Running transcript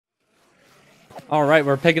Alright,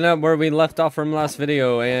 we're picking up where we left off from last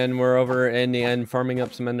video, and we're over in the end farming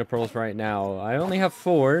up some ender pearls right now. I only have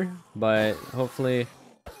 4, but hopefully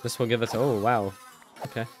this will give us... Oh, wow.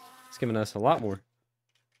 Okay. It's giving us a lot more.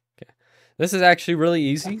 Okay. This is actually really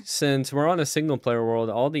easy, since we're on a single player world.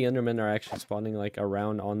 All the endermen are actually spawning, like,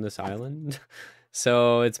 around on this island.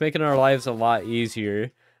 So it's making our lives a lot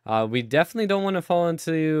easier. We definitely don't want to fall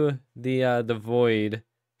into the void,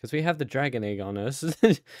 because we have the dragon egg on us.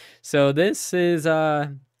 So this is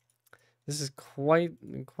quite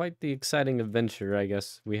the exciting adventure, I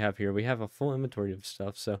guess, we have here. We have a full inventory of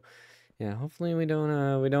stuff, so yeah, hopefully we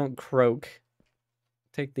don't croak.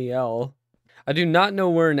 Take the L. I do not know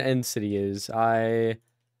where an end city is. I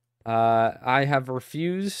have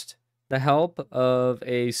refused the help of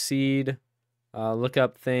a seed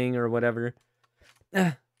lookup thing or whatever.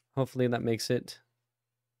 Hopefully that makes it.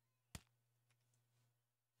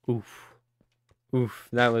 Oof,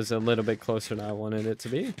 that was a little bit closer than I wanted it to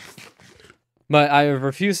be. But I have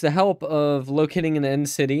refused the help of locating an end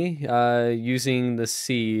city using the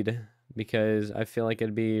seed, because I feel like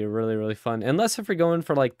it'd be really, really fun. Unless if we're going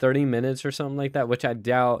for like 30 minutes or something like that, which I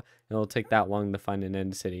doubt it'll take that long to find an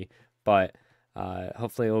end city. But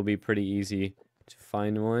hopefully it will be pretty easy to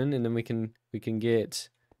find one, and then we can get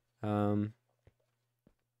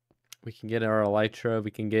our elytra, we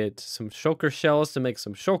can get some shulker shells to make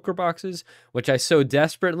some shulker boxes, which I so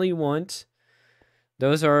desperately want.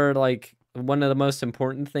 Those are like one of the most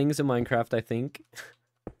important things in Minecraft, I think.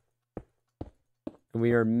 And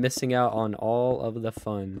we are missing out on all of the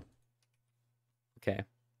fun. Okay.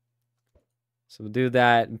 So we'll do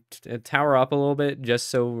that. Tower up a little bit, just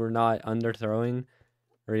so we're not underthrowing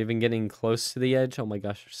or even getting close to the edge. Oh my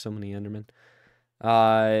gosh, there's so many endermen.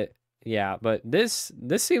 Yeah, but this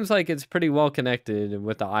seems like it's pretty well connected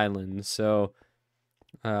with the island, so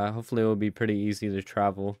hopefully it will be pretty easy to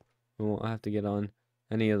travel. We won't have to get on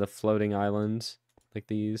any of the floating islands like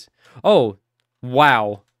these. Oh,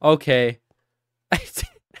 wow. Okay.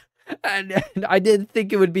 I didn't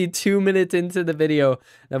think it would be 2 minutes into the video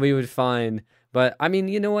that we would find, but I mean,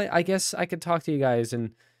 you know what? I guess I could talk to you guys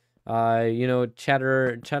and you know,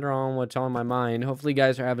 chatter on what's on my mind. Hopefully you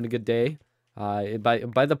guys are having a good day. By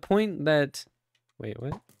the point that... Wait,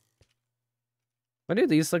 what? Why do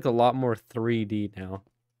these look a lot more 3D now?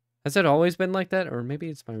 Has it always been like that? Or maybe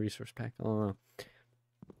it's my resource pack. I don't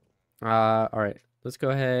know. Alright. Let's go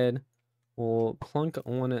ahead. We'll plunk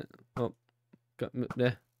on it. Oh.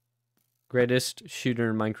 Greatest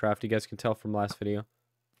shooter in Minecraft. You guys can tell from last video.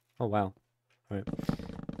 Oh, wow. Alright.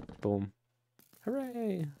 Boom.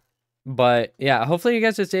 Hooray. But yeah, hopefully you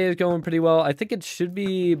guys' day is going pretty well. I think it should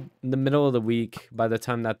be the middle of the week by the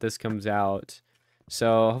time that this comes out.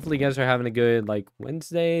 So hopefully you guys are having a good like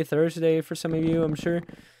Wednesday, Thursday for some of you, I'm sure.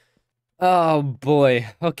 Oh boy.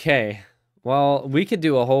 Okay. Well, we could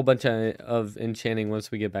do a whole bunch of enchanting once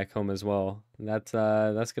we get back home as well. That's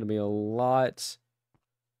gonna be a lot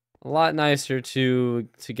nicer to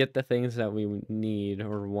get the things that we need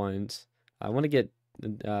or want. I want to get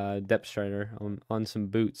depth strider on some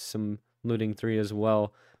boots, some looting 3 as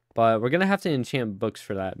well, but we're gonna have to enchant books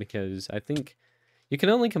for that, because I think you can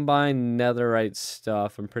only combine netherite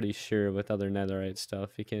stuff, I'm pretty sure, with other netherite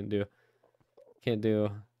stuff. You can't do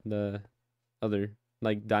the other,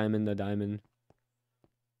 like diamond to diamond.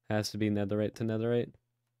 Has to be netherite to netherite.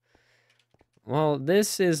 Well,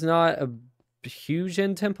 this is not a huge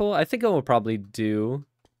end temple. I think it will probably do.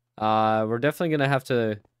 We're definitely gonna have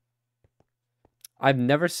to... I've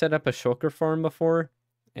never set up a shulker farm before,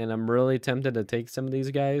 and I'm really tempted to take some of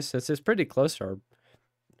these guys, since it's pretty close to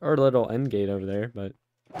our little end gate over there, but...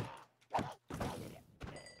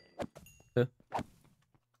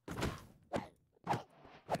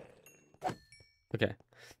 Okay.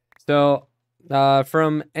 So,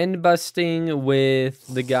 from end busting with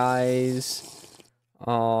the guys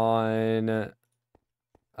on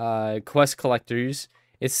quest collectors,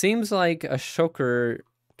 it seems like a shulker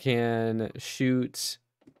can shoot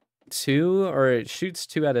 2, or it shoots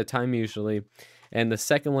 2 at a time usually, and the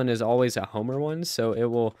second one is always a Homer one, so it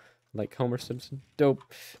will, like Homer Simpson, dope,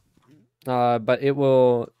 but it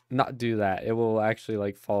will not do that. It will actually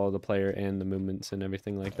like follow the player and the movements and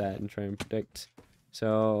everything like that and try and predict.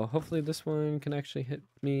 So hopefully this one can actually hit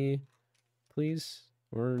me, please,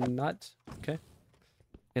 or not. Okay,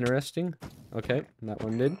 interesting. Okay, that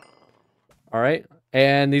one did. All right,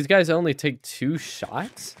 and these guys only take 2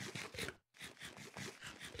 shots.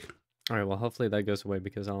 All right, well, hopefully that goes away,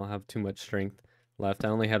 because I don't have too much strength left. I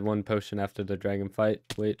only had 1 potion after the dragon fight,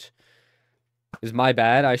 which is my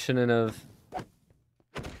bad. I shouldn't have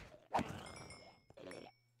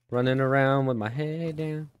running around with my head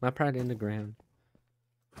down, my pride in the ground.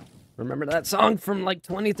 Remember that song from like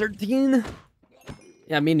 2013?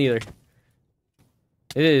 Yeah, me neither.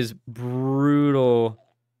 It is brutal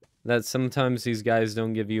that sometimes these guys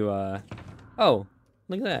don't give you oh,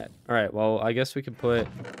 look at that. All right, well, I guess we could put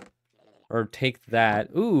or take that.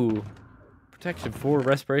 Ooh, protection 4,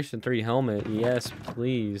 respiration 3, helmet. Yes,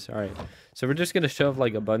 please. All right, so we're just gonna shove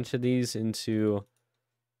like a bunch of these into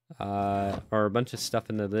or a bunch of stuff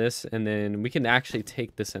into this, and then we can actually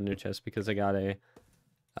take this ender chest because I got a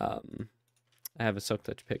I have a silk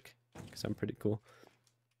touch pick because I'm pretty cool.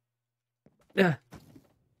 Yeah.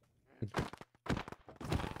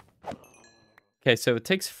 Okay, so it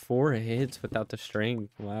takes 4 hits without the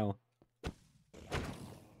strength. Wow.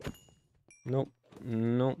 Nope.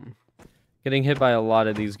 Nope. Getting hit by a lot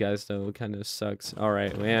of these guys, though, kind of sucks. All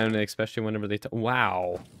right, and especially whenever they...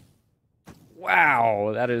 Wow.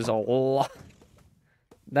 Wow, that is a lot.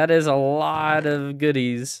 That is a lot of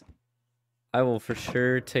goodies. I will for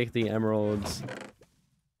sure take the emeralds.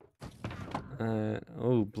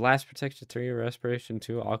 Oh, blast protection 3, respiration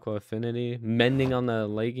 2, aqua affinity, mending on the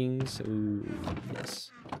leggings. Ooh,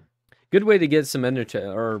 yes. Good way to get some ender chest,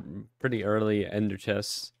 or pretty early ender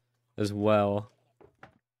chests as well.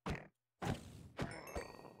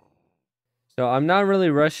 So I'm not really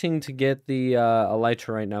rushing to get the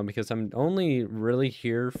elytra right now because I'm only really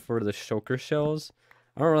here for the shulker shells.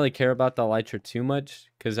 I don't really care about the elytra too much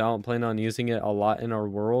because I don't plan on using it a lot in our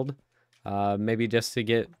world. Maybe just to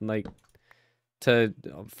get like to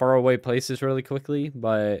far away places really quickly,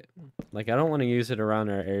 but like I don't want to use it around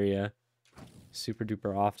our area super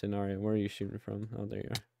duper often. All right, where are you shooting from? Oh, there you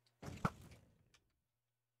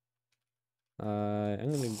are.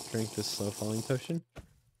 I'm gonna drink this slow falling potion.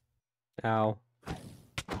 Ow.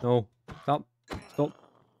 No. Stop. Stop.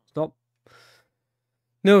 Stop.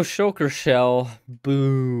 No shulker shell.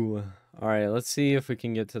 Boo. Alright, let's see if we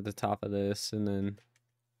can get to the top of this and then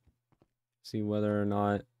see whether or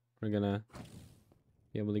not we're gonna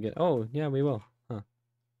be able to get... Oh, yeah, we will. Huh.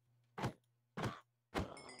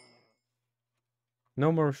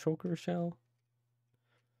 No more shulker shell?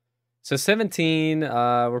 So 17,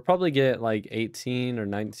 we'll probably get like 18 or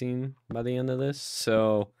 19 by the end of this.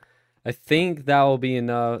 So I think that will be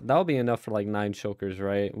enough. That'll be enough for like 9 shulkers,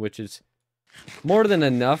 right? Which is more than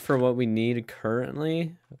enough for what we need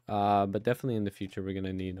currently. But definitely in the future, we're going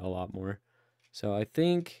to need a lot more. So I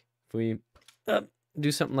think if we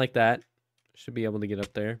do something like that, should be able to get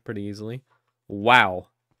up there pretty easily. Wow.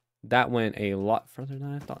 That went a lot further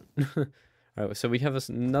than I thought. All right, so we have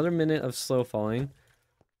another minute of slow falling.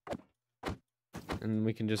 And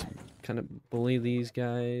we can just kind of bully these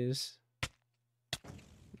guys.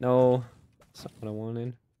 No, that's not what I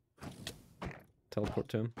wanted. Teleport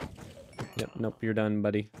to him. Yep, nope, you're done,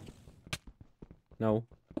 buddy. No,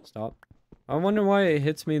 stop. I wonder why it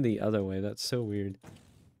hits me the other way. That's so weird.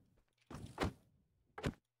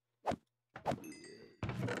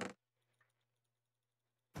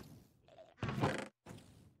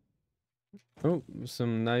 Oh,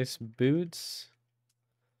 some nice boots.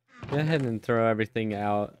 Go ahead and throw everything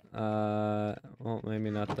out. Well,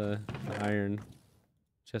 maybe not the iron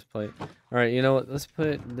chest plate. All right, you know what? Let's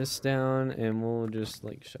put this down, and we'll just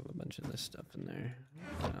like shove a bunch of this stuff in there.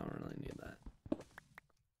 I don't really need that.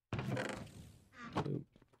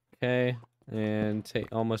 Okay, and take.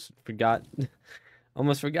 Almost forgot the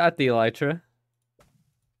elytra.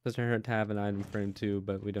 Doesn't hurt to have an item frame too,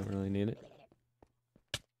 but we don't really need it.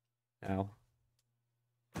 Ow.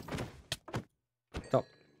 Stop.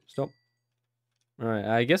 Stop. Alright,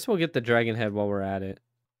 I guess we'll get the dragon head while we're at it.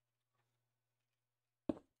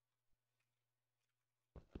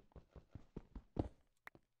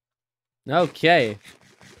 Okay.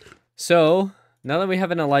 So, now that we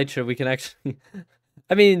have an elytra, we can actually...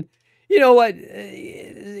 I mean, you know what?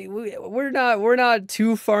 We're not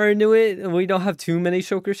too far into it, and we don't have too many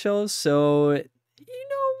shulker shells, so... You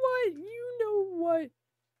know what?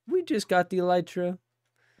 We just got the elytra.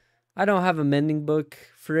 I don't have a mending book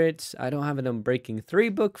for it. I don't have an Unbreaking 3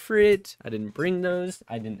 book for it. I didn't bring those.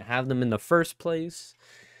 I didn't have them in the first place.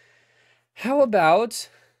 How about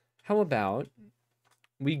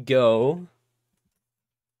we go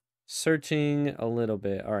searching a little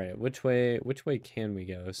bit. All right, which way can we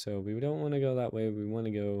go? So we don't want to go that way. We want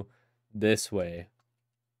to go this way.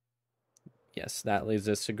 Yes, that leads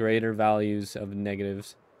us to greater values of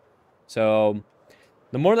negatives. So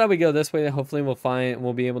the more that we go this way, hopefully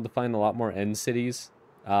we'll be able to find a lot more end cities,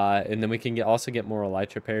 and then we can also get more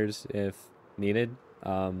elytra pairs if needed.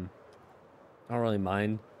 I don't really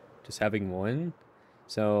mind just having one.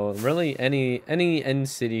 So really, any end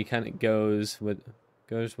city kind of goes with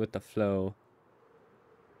the flow.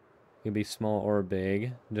 It could be small or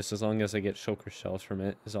big. Just as long as I get shulker shells from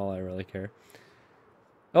it is all I really care.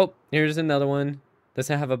 Oh, here's another one. Does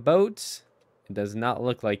it have a boat? It does not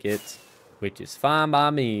look like it, which is fine by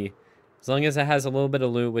me. As long as it has a little bit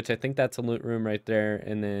of loot, which I think that's a loot room right there.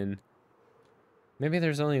 And then maybe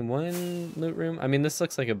there's only one loot room. I mean, this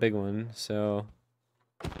looks like a big one, so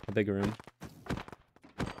a big room.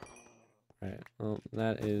 All right, well,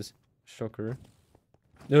 that is shulker.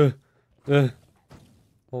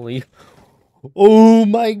 Holy. Oh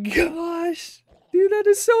my gosh. Dude, that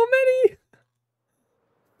is so many.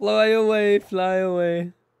 Fly away, fly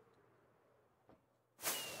away.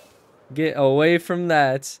 Get away from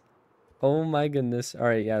that. Oh my goodness. All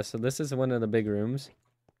right, yeah, so this is one of the big rooms.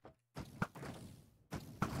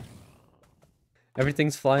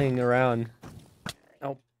 Everything's flying around.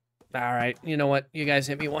 Oh, all right. You know what? You guys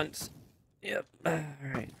hit me once. Yep. All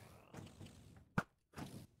right.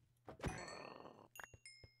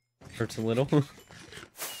 Hurts a little.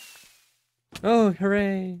 Oh,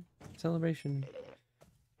 hooray. Celebration.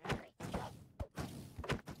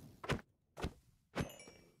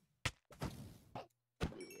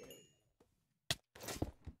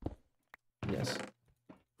 Yes.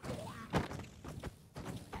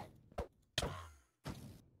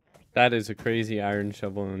 That is a crazy iron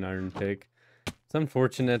shovel and iron pick. It's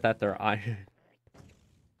unfortunate that they're iron.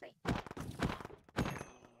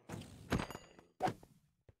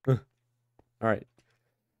 All right.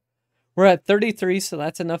 We're at 33, so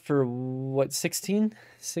that's enough for what, 16?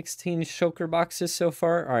 16 shulker boxes so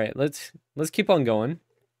far. All right, let's keep on going.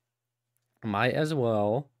 Might as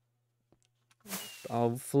well.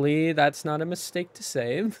 Hopefully that's not a mistake to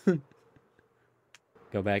save.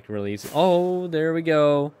 Go back, release. Oh, there we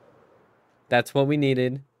go. That's what we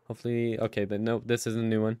needed. Hopefully, okay, but nope, this is a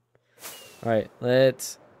new one. All right,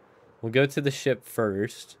 we'll go to the ship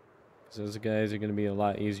first. Because those guys are going to be a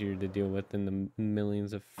lot easier to deal with than the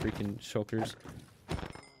millions of freaking shulkers.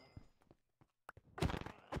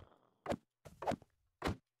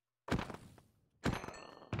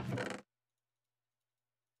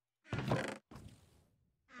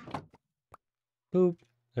 Boop.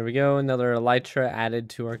 There we go. Another elytra added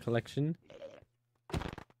to our collection.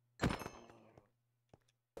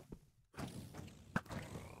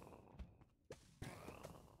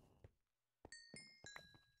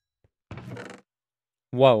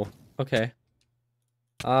 Whoa. Okay.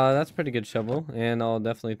 That's a pretty good shovel, and I'll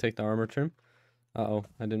definitely take the armor trim. Uh-oh,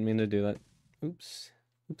 I didn't mean to do that. Oops.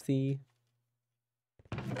 Oopsie.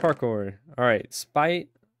 Parkour. All right,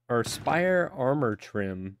 spire armor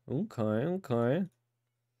trim. Okay, okay.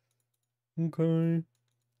 Okay.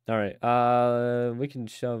 All right. We can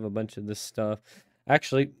shove a bunch of this stuff.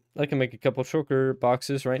 Actually, I can make a couple shulker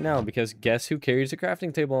boxes right now because guess who carries a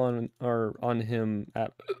crafting table on him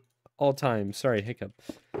at all times? Sorry, hiccup.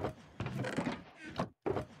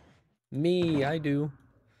 Me, I do.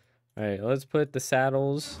 All right, let's put the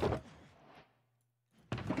saddles,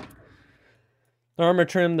 the armor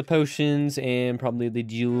trim, the potions, and probably the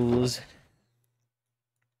jewels.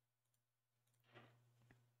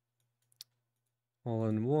 All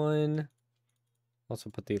in one. Also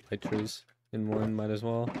put the elytras in one, might as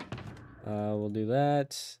well. We'll do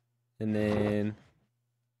that. And then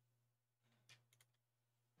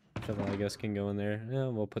shovel, I guess, can go in there. Yeah,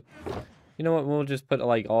 we'll put, you know what, we'll just put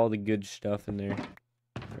like all the good stuff in there.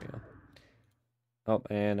 There we go. Oh,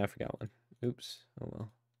 and I forgot one. Oops. Oh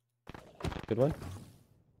well. Good one.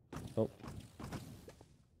 Oh.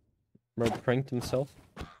 Rope pranked himself.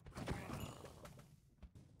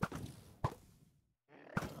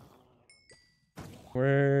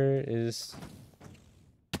 Where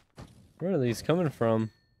are these coming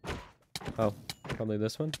from? Oh, probably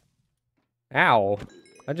this one. Ow.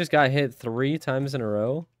 I just got hit 3 times in a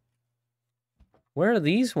row. Where are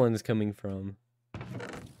these ones coming from?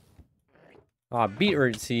 Ah,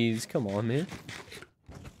 beetroot seeds. Come on, man.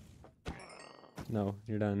 No,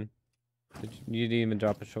 you're done. You didn't even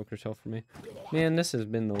drop a shulker shell for me. Man, this has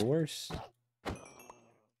been the worst.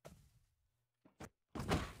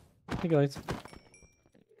 Hey, guys.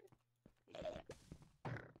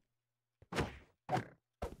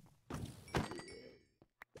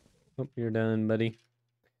 Oh, you're done, buddy.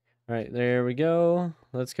 All right, there we go.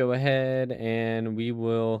 Let's go ahead and we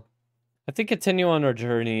will, I think, continue on our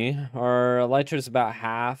journey. Our elytra is about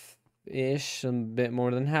half-ish, a bit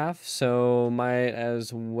more than half. So might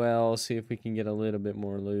as well see if we can get a little bit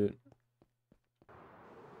more loot.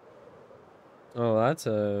 Oh, that's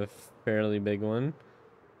a fairly big one.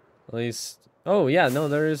 At least, oh yeah, no,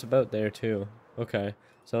 there is a boat there too. Okay,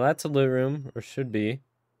 so that's a loot room, or should be.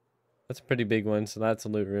 That's a pretty big one, so that's a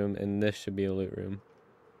loot room, and this should be a loot room.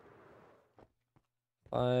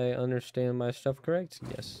 I understand my stuff correct?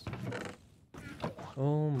 Yes.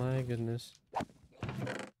 Oh my goodness.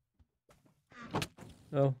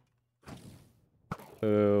 Oh.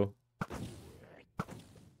 Oh.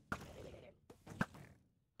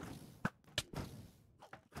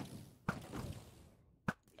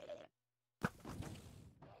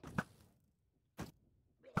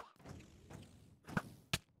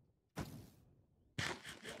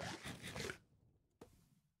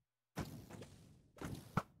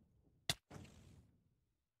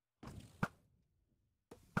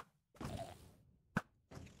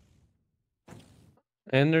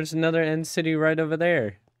 And there's another end city right over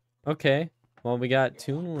there. Okay. Well, we got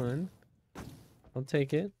 2 and 1. I'll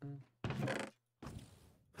take it. I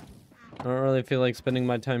don't really feel like spending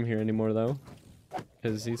my time here anymore, though.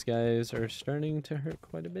 Because these guys are starting to hurt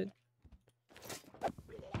quite a bit.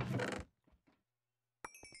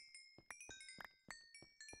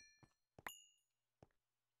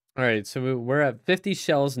 Alright, so we're at 50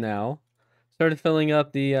 shells now. Started filling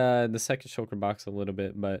up the second shulker box a little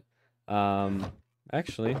bit, but...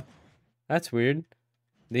 actually, that's weird.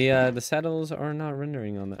 The saddles are not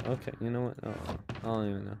rendering on that. Okay, you know what? Oh, I don't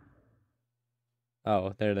even know.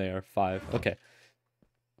 Oh, there they are. 5. Okay.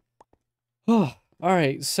 Oh,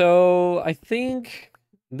 alright, so I think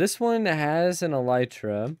this one has an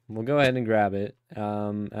elytra. We'll go ahead and grab it.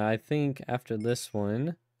 I think after this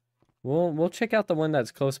one, we'll check out the one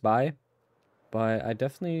that's close by. But I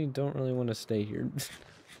definitely don't really want to stay here.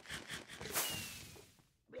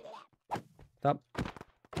 Stop.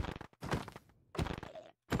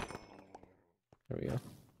 There we go.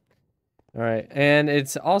 Alright, and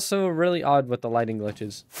it's also really odd with the lighting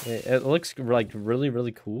glitches. It looks like really,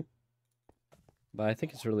 really cool. But I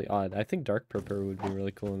think it's really odd. I think dark purple would be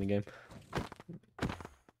really cool in the game.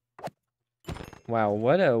 Wow,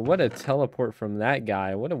 what a teleport from that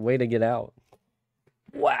guy. What a way to get out.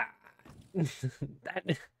 Wow.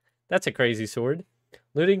 That's a crazy sword.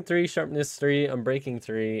 Looting 3, sharpness 3, unbreaking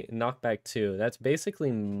 3, knockback 2. That's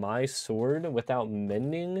basically my sword without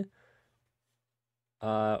mending.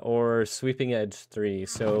 Or sweeping edge 3.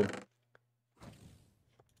 So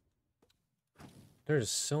there's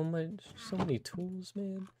so many tools,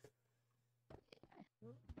 man.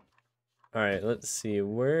 All right, let's see.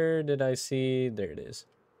 Where did I see? There it is.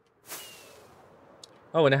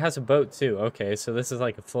 Oh, and it has a boat too. Okay, so this is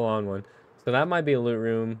like a full-on one. So that might be a loot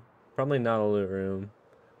room. Probably not a loot room.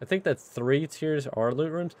 I think that 3 tiers are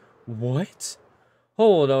loot rooms. What?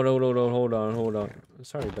 Hold on.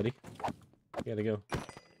 Sorry, buddy. I gotta go.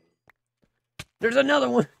 There's another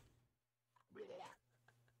one.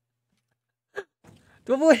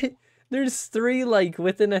 Wait, there's 3 like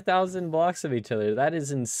within 1,000 blocks of each other. That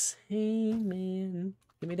is insane, man.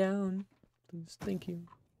 Get me down, please. Thank you.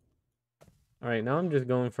 All right, now I'm just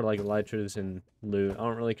going for like elytras and loot. I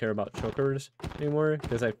don't really care about shulkers anymore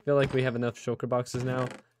because I feel like we have enough shulker boxes now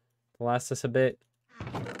to last us a bit.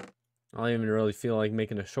 I don't even really feel like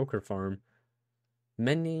making a shulker farm.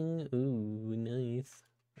 Mending, ooh, nice.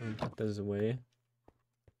 I'll put those away.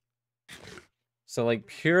 So like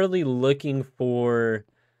purely looking for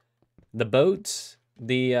the boats,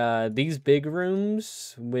 these big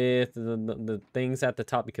rooms with the things at the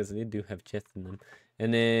top because they do have chests in them.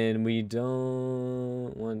 And then we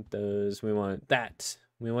don't want those. We want that.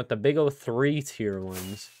 We want the big old 3-tier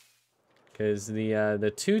ones. Because the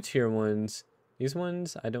 2-tier ones, these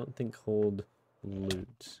ones I don't think hold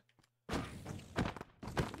loot. I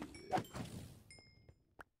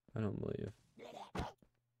don't believe.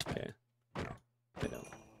 Okay. No, they don't.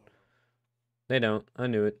 They don't. I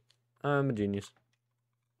knew it. I'm a genius.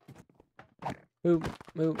 Boop,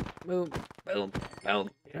 boop, boop, boop, boop.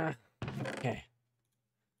 Yeah. Okay.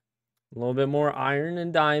 A little bit more iron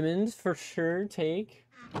and diamonds for sure. Take.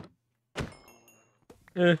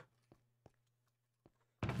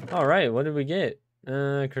 All right. What did we get?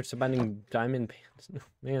 Curse of Binding Diamond Pants.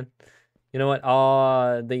 Man. You know what?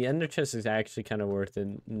 The ender chest is actually kind of worth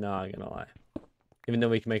it. Not gonna lie. Even though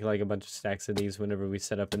we can make like a bunch of stacks of these whenever we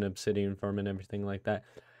set up an obsidian farm and everything like that.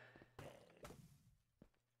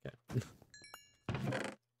 Okay.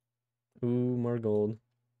 Ooh, more gold.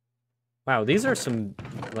 Wow, these are some,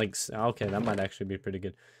 like, okay, that might actually be pretty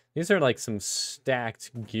good. These are, like, some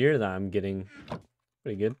stacked gear that I'm getting.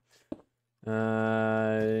 Pretty good.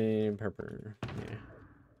 Purple. Yeah.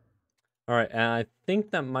 Alright, and I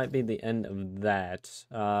think that might be the end of that.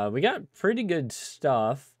 We got pretty good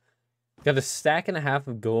stuff. Got a stack and a half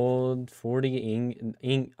of gold, 40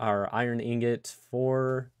 iron ingots,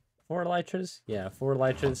 4 elytras? Yeah, 4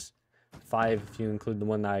 elytras. 5 if you include the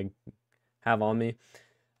one that I have on me.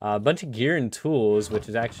 A bunch of gear and tools, which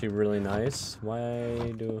is actually really nice.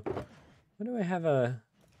 Why Why do I have a...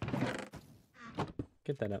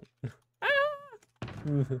 Get that out.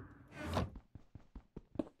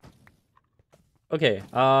 Okay,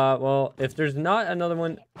 well, if there's not another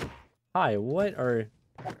one... Hi, what are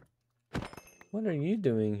you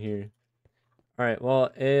doing here? Alright, well,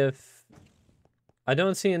 if I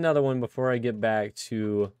don't see another one before I get back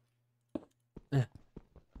to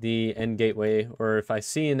the end gateway, or if I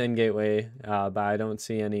see an end gateway, but I don't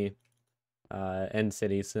see any end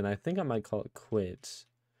cities, then I think I might call it quits.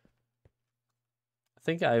 I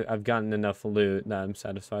think I've gotten enough loot that I'm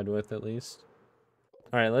satisfied with, at least.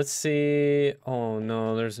 Alright, let's see. Oh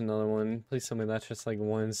no, there's another one. Please tell me that's just like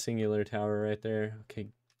one singular tower right there. Okay.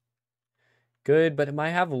 Good, but it might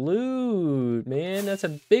have loot, man. That's a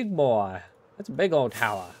big boy. That's a big old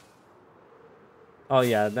tower. Oh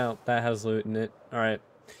yeah, no, that has loot in it. Alright.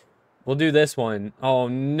 We'll do this one. Oh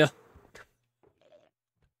no.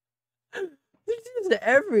 They're just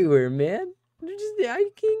everywhere, man. They're just, I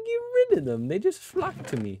can't get rid of them. They just flock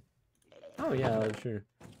to me. Oh yeah, sure.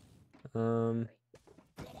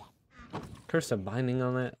 Curse of binding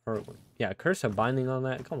on that, or yeah, curse of binding on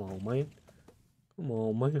that. Come on, man. Come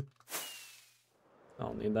on, man. I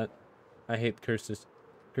don't need that. I hate curses.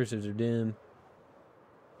 Curses are dim.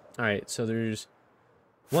 All right, so there's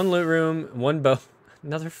one loot room, one boat,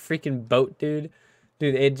 another freaking boat, dude.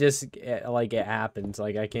 Dude, it just like it happens.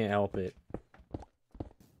 Like I can't help it.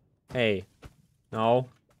 Hey, no.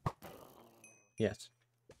 Yes.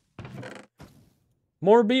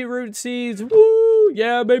 More beetroot seeds. Woo!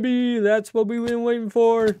 Yeah, baby. That's what we've been waiting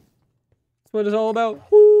for. That's what it's all about.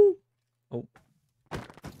 Woo! Oh.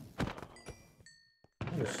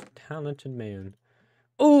 What a talented man.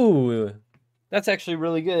 Ooh! That's actually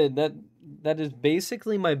really good. That is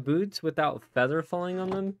basically my boots without feather falling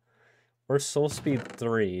on them. Or soul speed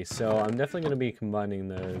 3. So I'm definitely going to be combining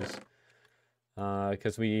those.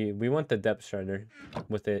 Because we want the depth strider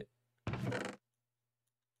with it.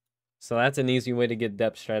 So that's an easy way to get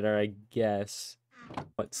depth strider, I guess.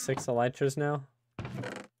 What, 6 elytras now?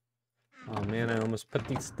 Oh man, I almost put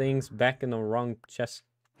these things back in the wrong chest.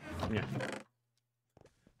 Yeah.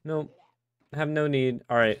 Nope. Have no need.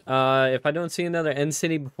 Alright, if I don't see another end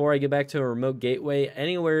city before I get back to a remote gateway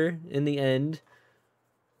anywhere in the end,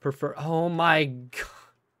 prefer... Oh my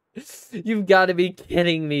god. You've got to be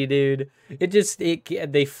kidding me, dude.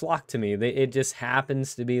 They flock to me. It just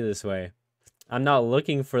happens to be this way. I'm not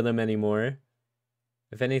looking for them anymore.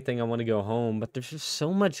 If anything, I want to go home. But there's just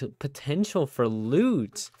so much potential for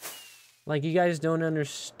loot. Like, you guys don't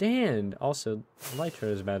understand. Also,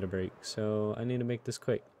 elytra is about to break. So, I need to make this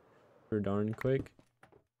quick. For darn quick.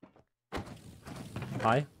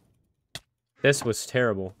 Hi. This was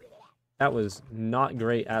terrible. That was not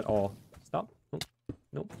great at all. Stop. Oh,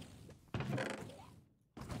 nope.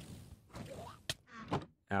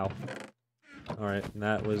 Ow. Alright,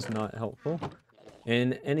 that was not helpful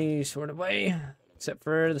in any sort of way, except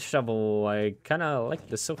for the shovel. I kind of like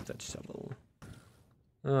the silk touch shovel.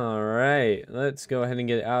 Alright, let's go ahead and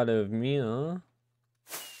get out of Mia.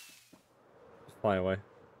 Fly away.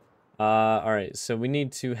 Alright, so we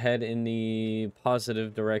need to head in the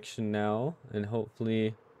positive direction now, and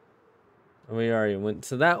hopefully we already went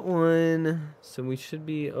to that one, so we should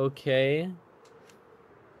be okay.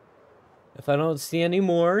 If I don't see any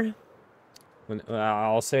more...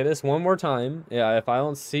 I'll say this one more time. Yeah, if I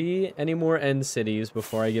don't see any more end cities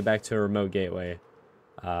before I get back to a remote gateway,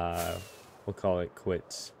 we'll call it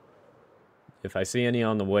quits. If I see any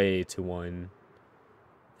on the way to one,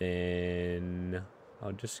 then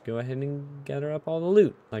I'll just go ahead and gather up all the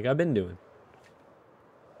loot like I've been doing.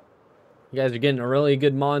 You guys are getting a really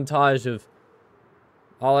good montage of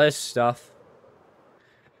all this stuff.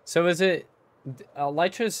 So is it...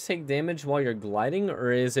 elytras take damage while you're gliding,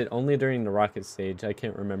 or is it only during the rocket stage? I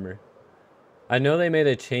can't remember. I know they made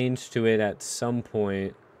a change to it at some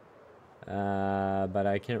point, but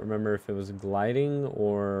I can't remember if it was gliding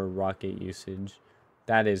or rocket usage.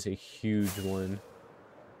 That is a huge one.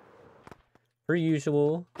 Per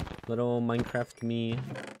usual, little Minecraft me.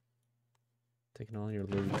 Taking all your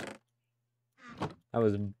loot. That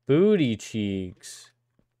was booty cheeks.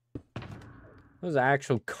 There's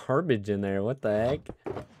actual garbage in there. What the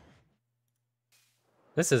heck?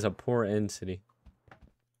 This is a poor end city.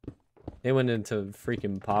 They went into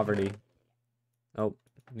freaking poverty. Oh,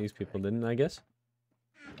 these people didn't, I guess.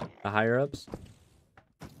 The higher-ups.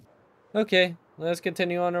 Okay, let's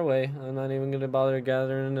continue on our way. I'm not even going to bother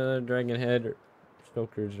gathering a dragon head or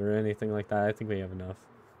Shulkers or anything like that. I think we have enough.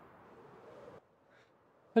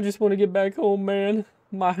 I just want to get back home, man.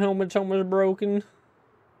 My helmet's almost broken.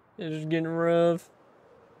 It's just getting rough.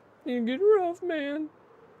 It's getting rough, man.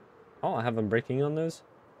 Oh, I have them breaking on those?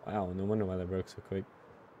 Wow, no wonder why that broke so quick.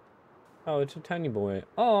 Oh, it's a tiny boy.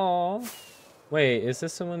 Oh, wait, is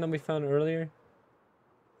this the one that we found earlier?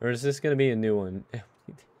 Or is this gonna be a new one?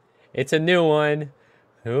 It's a new one.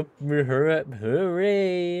 Hurry up,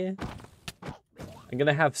 hooray. I'm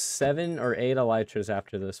gonna have 7 or 8 elytras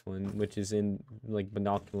after this one, which is in, like,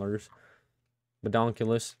 binoculars.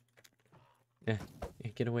 Binoculars. Yeah,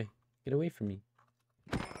 get away. Get away from me.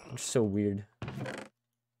 You're so weird.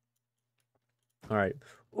 Alright.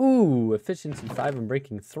 Ooh, efficiency 5 and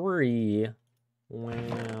breaking 3.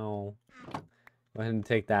 Wow. Go ahead and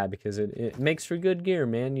take that because it makes for good gear,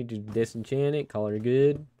 man. You just disenchant it, call her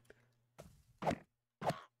good.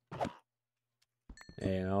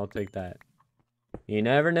 And I'll take that. You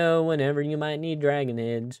never know whenever you might need dragon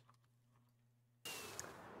heads.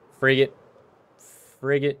 Frigate.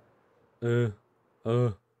 Frigate. I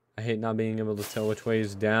hate not being able to tell which way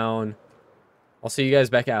is down. I'll see you guys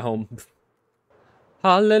back at home.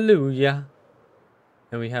 Hallelujah.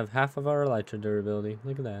 And we have half of our elytra durability.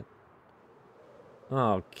 Look at that.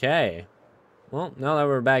 Okay. Well, now that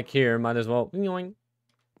we're back here, might as well.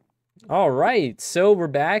 Alright, so we're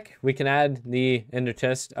back. We can add the ender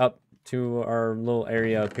chest up to our little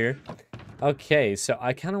area up here. Okay, so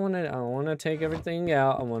I kind of want to take everything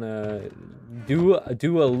out. I want to do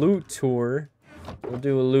a loot tour. We'll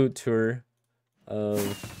do a loot tour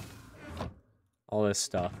of all this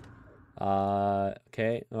stuff.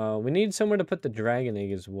 Okay. We need somewhere to put the dragon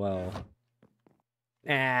egg as well.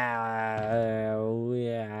 Yeah,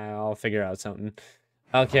 I'll figure out something.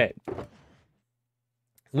 Okay.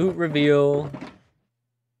 Loot reveal.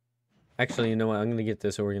 Actually, you know what? I'm gonna get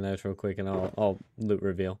this organized real quick, and I'll loot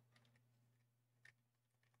reveal.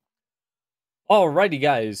 Alrighty,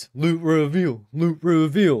 guys. Loot reveal. Loot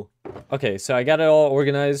reveal. Okay, so I got it all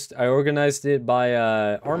organized. I organized it by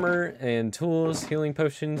armor and tools, healing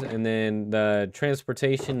potions, and then the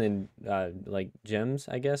transportation and like gems,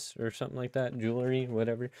 I guess, or something like that, jewelry,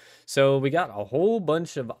 whatever. So we got a whole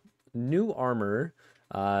bunch of new armor.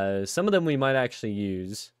 Some of them we might actually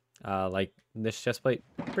use. Like this chestplate,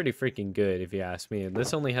 pretty freaking good if you ask me.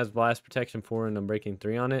 This only has blast protection 4 and unbreaking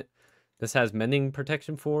 3 on it. This has mending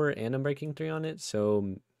protection 4 and unbreaking 3 on it,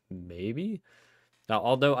 so maybe.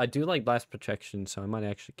 Although I do like blast protection, so I might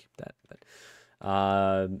actually keep that. But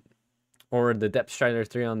or the depth strider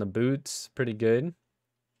 3 on the boots, pretty good.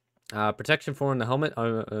 Protection 4 on the helmet.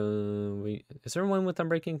 Is there one with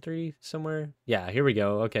unbreaking 3 somewhere? Yeah, here we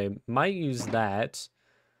go. Okay, might use that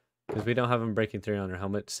because we don't have unbreaking 3 on our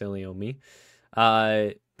helmet. Silly on me.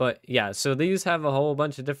 But yeah, so these have a whole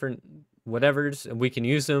bunch of different whatevers. We can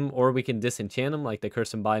use them or we can disenchant them, like the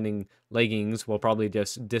Curse and Binding leggings. We'll probably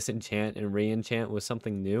just disenchant and re-enchant with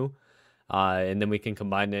something new. And then we can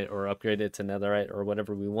combine it or upgrade it to netherite or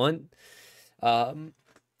whatever we want.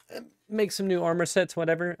 Make some new armor sets,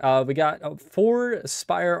 whatever. We got 4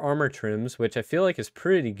 Spire armor trims, which I feel like is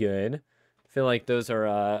pretty good. I feel like those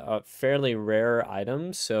are fairly rare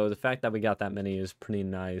items, so the fact that we got that many is pretty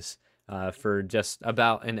nice for just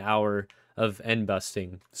about an hour of end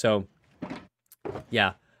busting. So,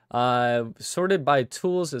 yeah. Sorted by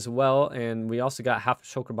tools as well, and we also got half a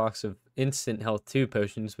shulker box of instant health 2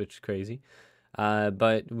 potions, which is crazy.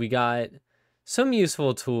 But we got some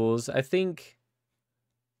useful tools. I think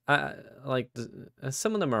like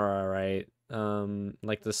some of them are all right.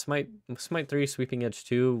 Like the smite 3 sweeping edge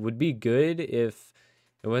 2 would be good if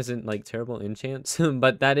it wasn't like terrible enchants.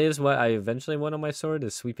 But that is what I eventually want on my sword,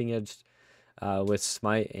 is sweeping edge with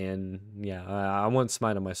smite. And yeah, I want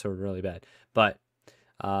smite on my sword really bad. But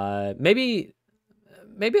maybe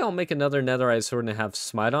I'll make another netherite sword and have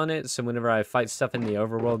smite on it, so whenever I fight stuff in the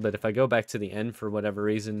overworld, but if I go back to the end for whatever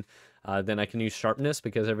reason, then I can use sharpness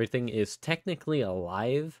because everything is technically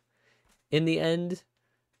alive in the end.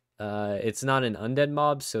 It's not an undead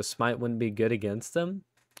mob, so smite wouldn't be good against them,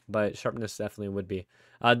 but sharpness definitely would be.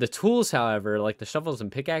 The tools, however, like the shovels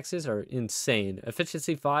and pickaxes, are insane.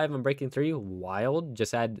 Efficiency 5 on breaking 3, wild.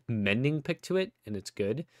 Just add mending pick to it, and it's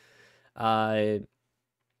good.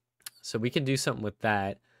 So we can do something with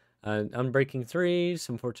that. Unbreaking 3,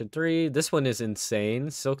 some fortune 3. This one is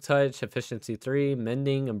insane. Silk touch, efficiency 3,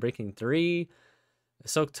 mending, unbreaking 3.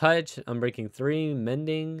 Silk touch, unbreaking 3,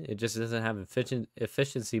 mending. It just doesn't have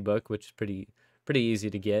efficiency book, which is pretty easy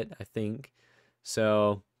to get, I think.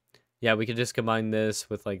 So yeah, we could just combine this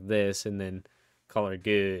with like this and then call her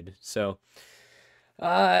good. So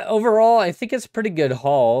overall, I think it's a pretty good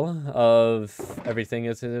haul of everything.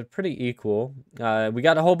 It's pretty equal. We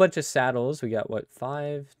got a whole bunch of saddles. We got what,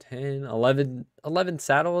 5, 10, 11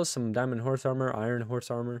 saddles, some diamond horse armor, iron horse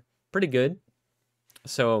armor. Pretty good.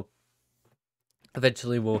 So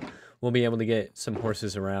eventually we'll be able to get some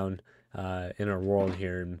horses around in our world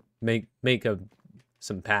here and make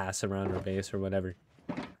some paths around our base or whatever.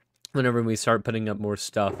 Whenever we start putting up more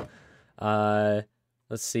stuff.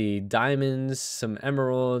 Let's see, diamonds, some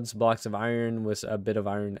emeralds, blocks of iron with a bit of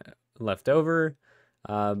iron left over.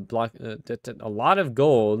 A lot of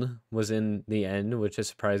gold was in the end, which is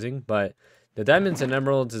surprising, but the diamonds and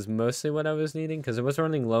emeralds is mostly what I was needing because I was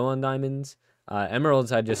running low on diamonds.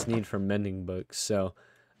 Emeralds I just need for mending books, so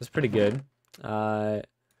it's pretty good.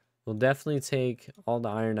 We'll definitely take all the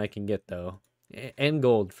iron I can get though, and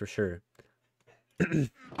gold for sure.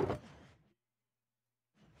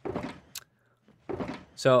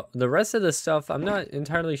 So the rest of the stuff, I'm not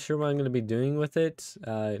entirely sure what I'm going to be doing with it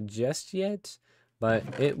just yet, but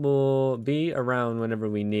it will be around whenever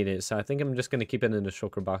we need it. So I think I'm just going to keep it in the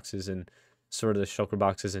shulker boxes and sort of the shulker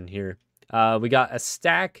boxes in here. We got a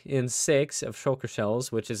stack in 6 of shulker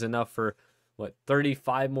shells, which is enough for, what,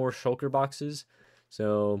 35 more shulker boxes.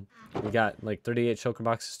 So we got like 38 shulker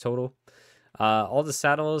boxes total. All the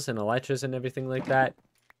saddles and elytras and everything like that.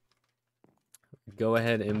 Go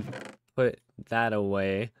ahead and put that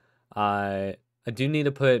away. I do need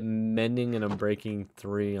to put mending and unbreaking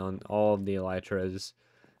 3 on all of the elytras,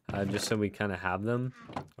 just so we kind of have them,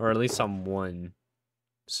 or at least on 1.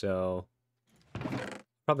 So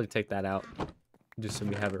probably take that out just so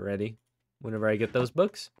we have it ready whenever I get those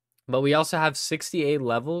books. But we also have 68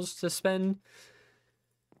 levels to spend.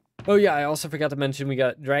 Oh yeah, I also forgot to mention we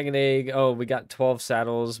got dragon egg. Oh, we got 12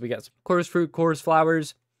 saddles. We got some chorus fruit, chorus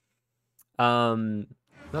flowers.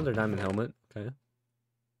 Another diamond helmet. Okay.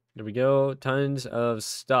 There we go. Tons of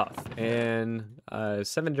stuff. And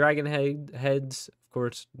 7 dragon heads. Of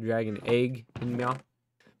course, dragon egg. Meow.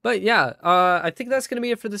 But yeah, I think that's going to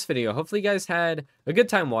be it for this video. Hopefully you guys had a good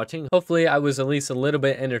time watching. Hopefully I was at least a little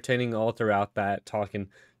bit entertaining all throughout that, talking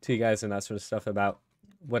to you guys and that sort of stuff about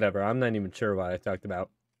whatever. I'm not even sure what I talked about.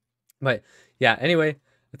 But yeah, anyway,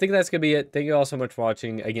 I think that's going to be it. Thank you all so much for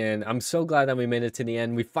watching. Again, I'm so glad that we made it to the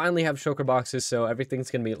end. We finally have shulker boxes, so everything's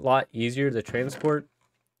going to be a lot easier to transport.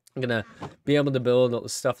 I'm going to be able to build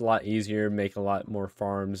stuff a lot easier, make a lot more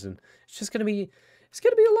farms, and it's just going to be... It's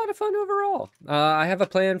going to be a lot of fun overall. I have a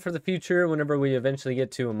plan for the future whenever we eventually get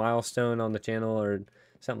to a milestone on the channel or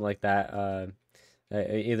something like that.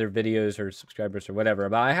 Either videos or subscribers or whatever.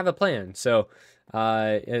 But I have a plan. So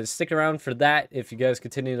stick around for that. If you guys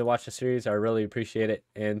continue to watch the series, I really appreciate it.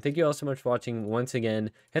 And thank you all so much for watching once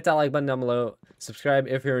again. Hit that like button down below. Subscribe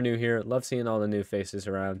if you're new here. Love seeing all the new faces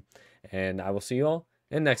around. And I will see you all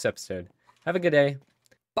in the next episode. Have a good day.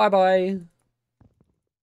 Bye-bye.